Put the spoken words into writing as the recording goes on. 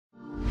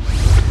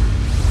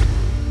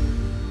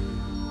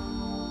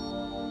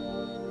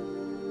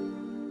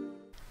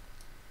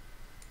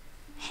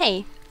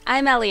Hi,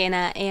 I'm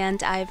Aliena,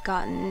 and I've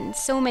gotten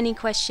so many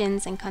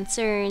questions and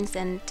concerns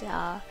and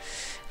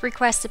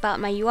requests about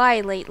my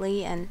UI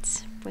lately, and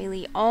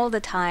really all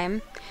the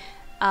time,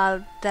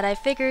 that I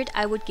figured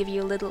I would give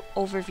you a little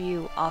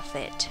overview of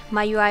it.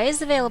 My UI is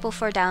available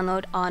for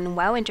download on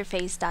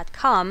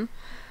wowinterface.com,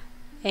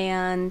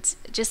 and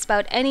just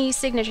about any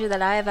signature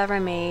that I have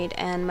ever made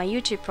and my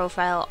YouTube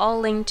profile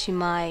all linked to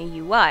my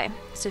UI.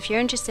 So if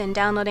you're interested in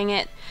downloading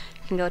it,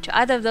 you can go to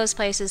either of those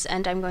places,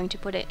 and I'm going to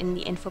put it in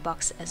the info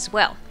box as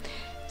well.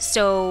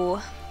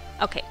 So,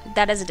 okay,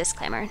 that is a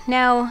disclaimer.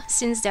 Now,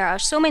 since there are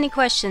so many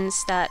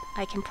questions that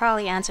I can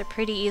probably answer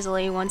pretty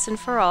easily once and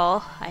for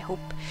all, I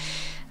hope,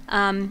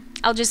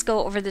 I'll just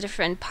go over the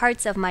different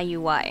parts of my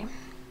UI.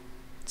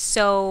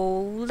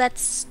 So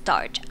let's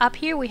start. Up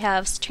here we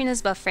have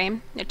Citrina's buff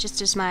frame, which is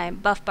just my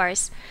buff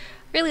bars.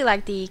 Really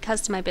like the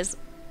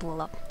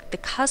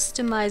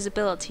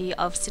customizability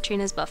of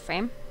Citrina's buff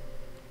frame.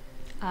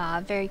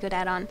 Very good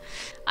add-on.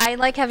 I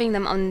like having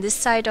them on this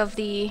side of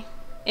the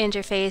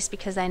interface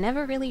because I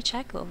never really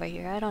check over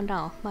here. I don't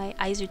know. My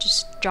eyes are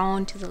just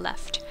drawn to the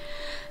left.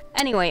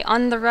 Anyway,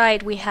 on the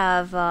right we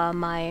have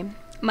my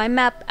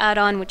map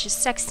add-on, which is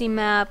Sexy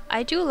Map.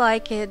 I do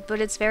like it, but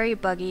it's very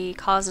buggy,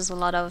 causes a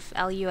lot of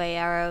LUA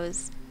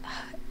errors.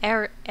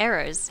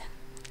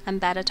 I'm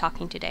bad at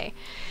talking today.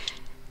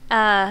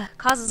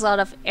 Causes a lot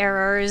of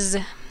errors,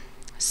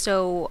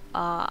 so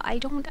I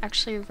don't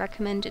actually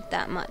recommend it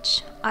that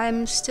much.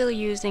 I'm still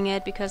using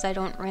it because I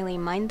don't really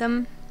mind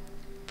them,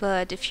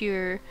 but if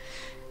you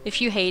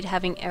hate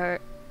having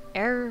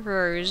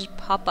errors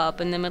pop up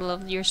in the middle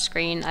of your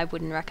screen, I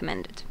wouldn't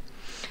recommend it.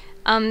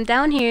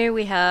 Down here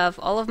we have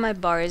all of my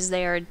bars.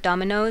 They are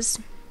dominoes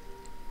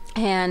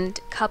and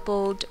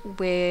coupled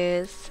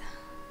with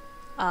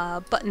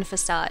button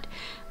facade,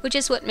 which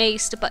is what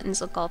makes the buttons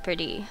look all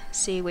pretty.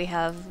 See, we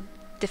have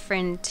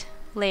different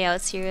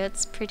layouts here.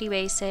 It's pretty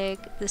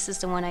basic. This is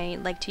the one I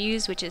like to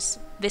use, which is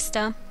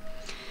Vista.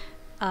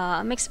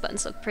 Makes the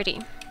buttons look pretty.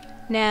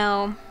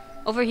 Now,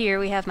 over here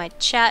we have my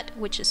chat,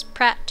 which is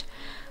Pratt,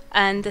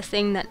 and the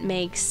thing that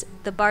makes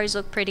the bars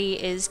look pretty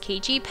is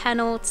KG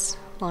panels.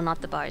 Well,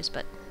 not the bars,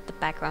 but the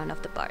background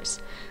of the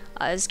bars.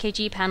 Is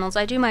KG panels.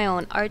 I do my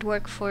own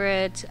artwork for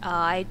it.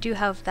 I do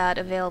have that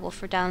available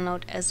for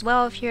download as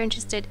well if you're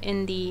interested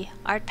in the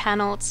art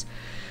panels.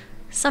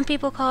 Some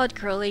people call it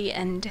girly,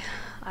 and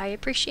I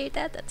appreciate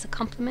that. That's a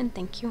compliment,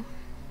 thank you.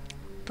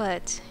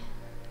 But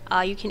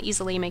you can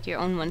easily make your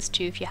own ones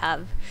too if you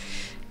have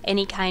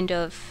any kind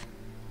of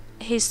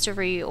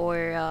history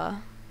or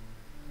are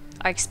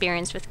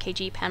experienced with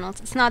KG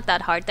panels. It's not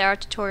that hard. There are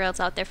tutorials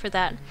out there for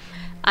that.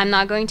 I'm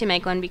not going to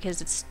make one because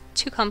it's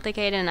too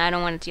complicated and I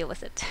don't want to deal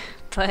with it,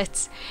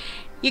 but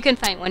you can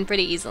find one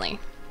pretty easily.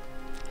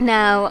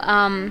 Now,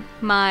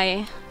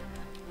 my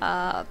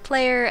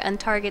player and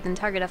target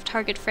of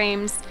target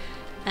frames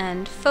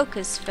and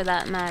focus, for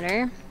that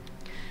matter,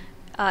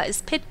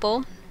 is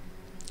Pitbull.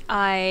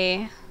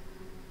 I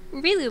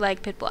really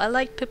like Pitbull. I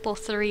like Pitbull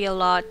 3 a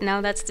lot. Now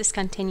that's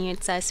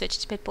discontinued, so I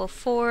switched to Pitbull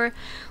 4,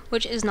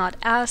 which is not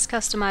as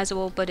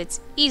customizable, but it's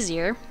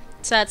easier.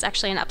 So that's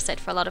actually an upside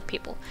for a lot of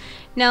people.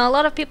 Now, a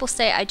lot of people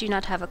say I do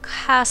not have a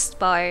cast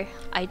bar.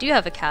 I do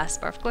have a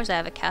cast bar. Of course I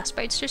have a cast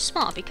bar. It's just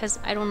small because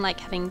I don't like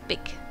having big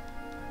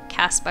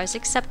cast bars,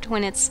 except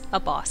when it's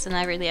a boss and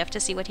I really have to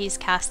see what he's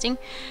casting,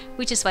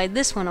 which is why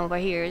this one over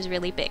here is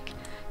really big.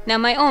 Now,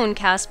 my own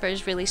cast bar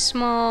is really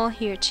small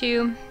here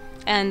too,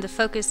 and the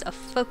focus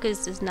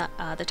does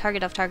not, the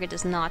target of target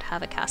does not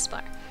have a cast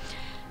bar.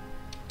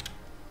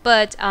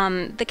 But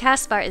the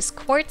cast bar is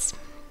Quartz,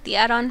 the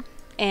add-on,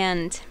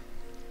 and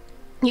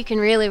you can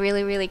really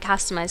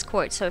customize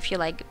Quartz. So if you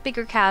like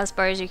bigger cast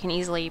bars, you can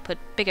easily put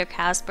bigger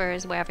cast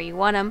bars wherever you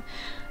want them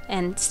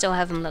and still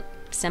have them look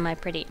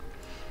semi-pretty.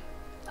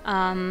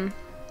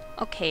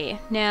 Okay,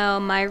 now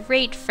my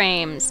rate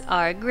frames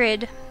are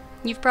grid.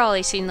 You've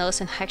probably seen those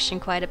in action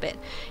quite a bit.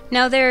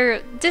 Now there are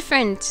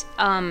different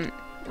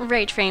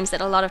rate frames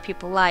that a lot of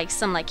people like.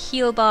 Some like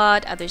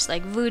Healbot, others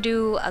like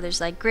Voodoo, others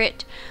like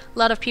Grid. A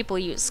lot of people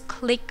use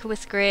Click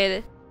with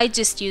Grid. I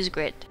just use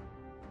Grid.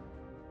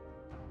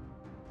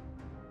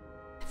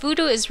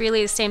 Voodoo is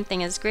really the same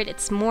thing as Grid.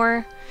 It's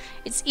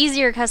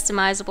easier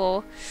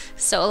customizable,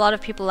 so a lot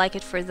of people like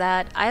it for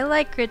that. I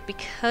like Grid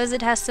because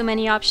it has so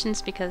many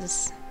options,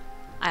 because,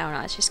 I don't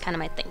know, it's just kind of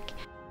my thing.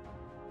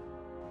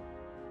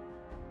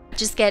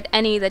 Just get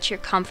any that you're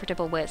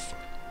comfortable with,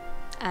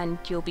 and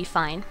you'll be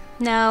fine.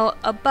 Now,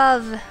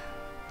 above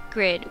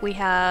Grid, we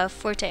have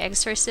Forte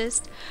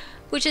Exorcist,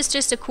 which is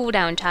just a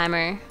cooldown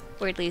timer,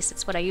 or at least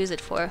it's what I use it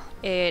for.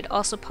 It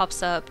also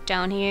pops up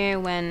down here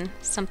when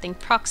something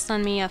procs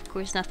on me. Of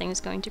course,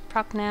 nothing's going to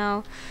proc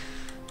now.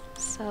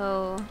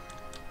 So,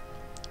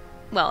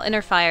 well,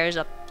 Inner Fire is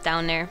up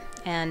down there,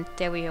 and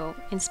there we go.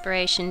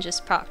 Inspiration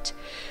just procced.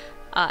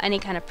 Any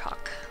kind of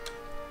proc.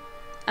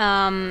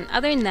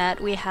 Other than that,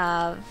 we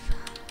have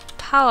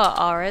Power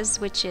Auras,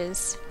 which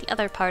is the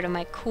other part of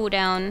my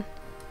cooldown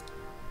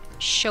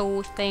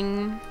show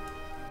thing.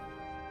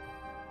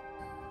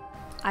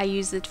 I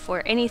use it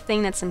for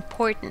anything that's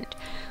important.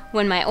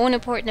 When my own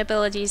important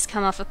abilities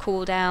come off a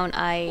cooldown,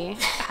 I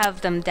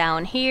have them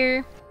down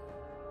here.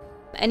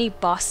 Any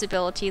boss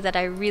ability that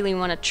I really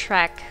want to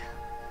track.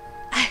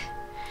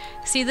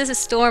 See, this is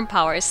Storm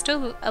Power. It's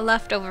still a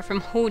leftover from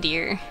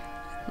Hodir.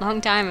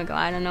 Long time ago,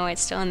 I don't know why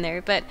it's still in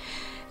there, but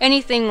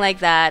anything like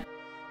that,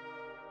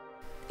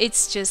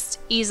 it's just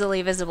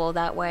easily visible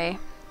that way.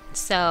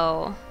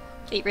 So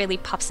it really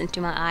pops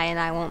into my eye and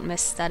I won't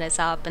miss that it's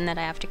up and that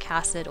I have to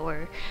cast it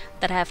or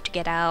that I have to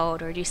get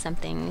out or do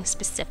something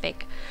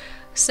specific.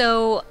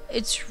 So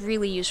it's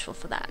really useful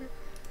for that.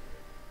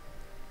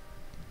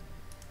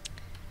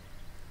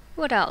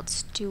 What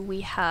else do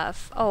we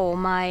have? Oh,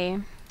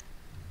 my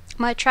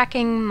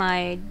tracking,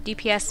 my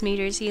DPS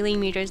meters, healing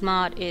meters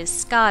mod is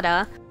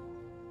SCADA.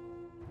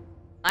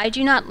 I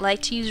do not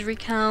like to use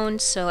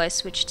recount, so I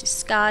switched to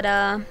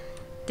SCADA.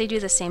 They do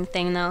the same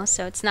thing though,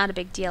 so it's not a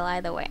big deal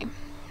either way.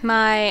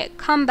 My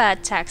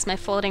combat text, my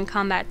floating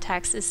combat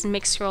text is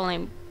mix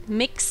scrolling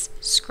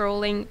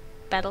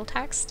battle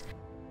text.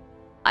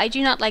 I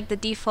do not like the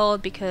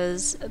default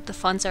because the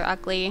fonts are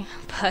ugly,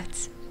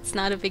 but it's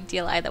not a big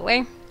deal either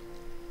way.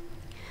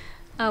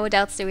 What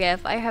else do we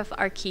have? I have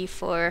Archie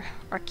for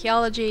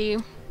archaeology.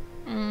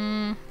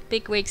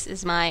 Bigwigs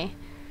is my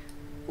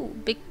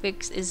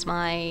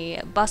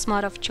boss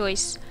mod of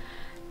choice.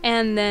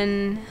 And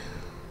then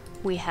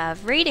we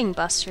have Raiding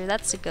Buster,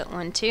 that's a good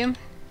one too.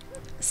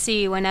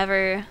 See,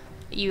 whenever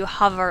you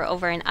hover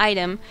over an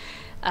item,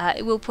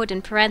 it will put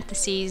in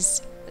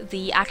parentheses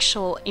the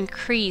actual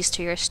increase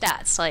to your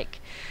stats. Like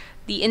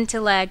the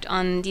intellect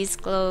on these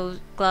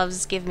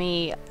gloves give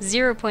me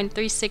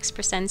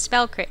 0.36%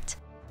 spell crit.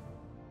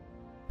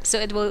 So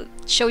it will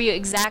show you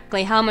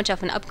exactly how much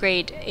of an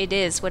upgrade it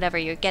is, whatever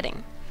you're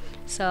getting.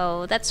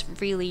 So that's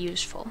really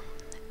useful.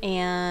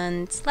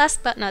 And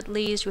last but not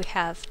least, we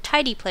have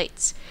Tidy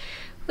Plates,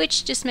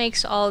 which just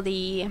makes all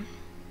the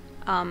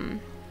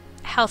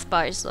health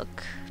bars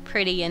look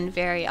pretty and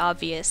very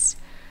obvious.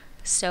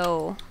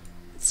 So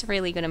it's a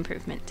really good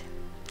improvement.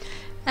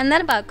 And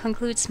that about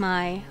concludes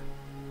my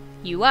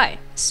UI.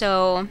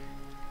 So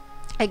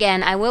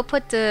again, I will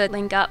put the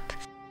link up.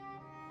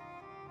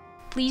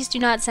 Please do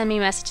not send me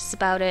messages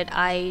about it.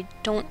 I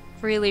don't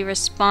really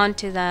respond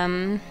to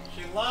them.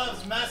 She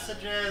loves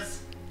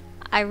messages.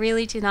 I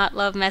really do not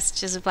love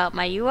messages about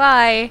my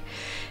UI.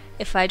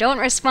 If I don't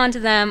respond to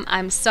them,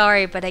 I'm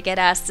sorry, but I get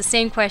asked the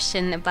same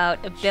question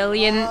about a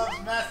billion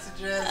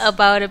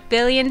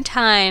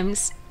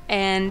times,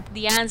 and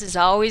the answer is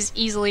always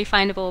easily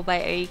findable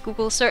by a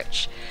Google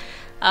search.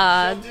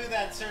 She'll do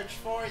that search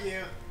for you.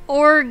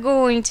 Or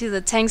going to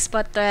the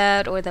TankSpot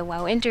thread or the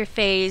WoW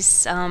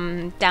interface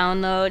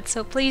download,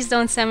 so please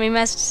don't send me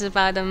messages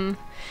about them.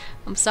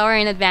 I'm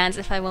sorry in advance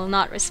if I will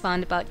not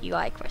respond about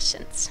UI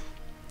questions.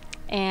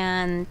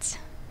 And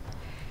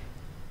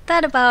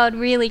that about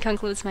really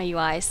concludes my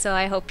UI, so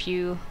I hope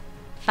you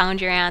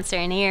found your answer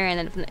in here,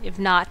 and if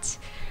not,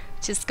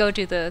 just go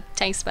to the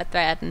TankSpot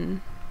thread and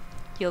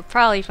you'll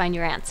probably find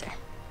your answer.